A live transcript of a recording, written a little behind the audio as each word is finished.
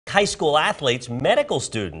High school athletes, medical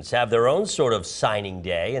students have their own sort of signing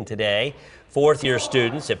day, and today, fourth-year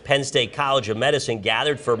students at Penn State College of Medicine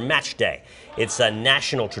gathered for Match Day. It's a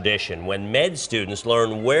national tradition. When med students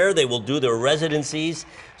learn where they will do their residencies,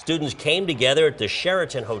 students came together at the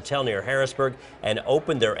Sheraton Hotel near Harrisburg and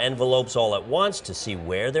opened their envelopes all at once to see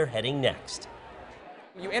where they're heading next.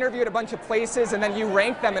 You interviewed a bunch of places and then you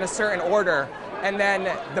rank them in a certain order, and then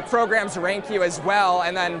the programs rank you as well,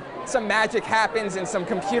 and then some magic happens in some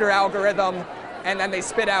computer algorithm, and then they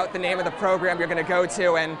spit out the name of the program you're going to go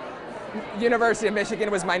to, and University of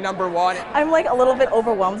Michigan was my #1. I'm like a little bit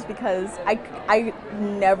overwhelmed because I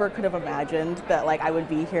never could have imagined that I would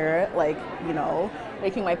be here,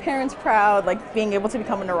 making my parents proud, being able to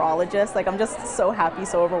become a neurologist. I'm just so happy,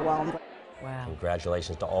 so overwhelmed. Wow.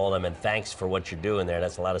 Congratulations to all of them, and thanks for what you're doing there.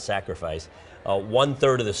 That's a lot of sacrifice.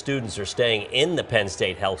 1/3 of the students are staying in the Penn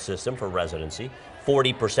State health system for residency.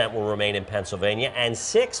 40% will remain in Pennsylvania, and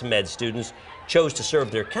 6 med students chose to serve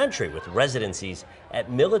their country with residencies at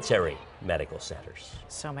military medical centers.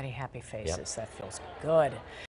 So many happy faces. Yep. That feels good.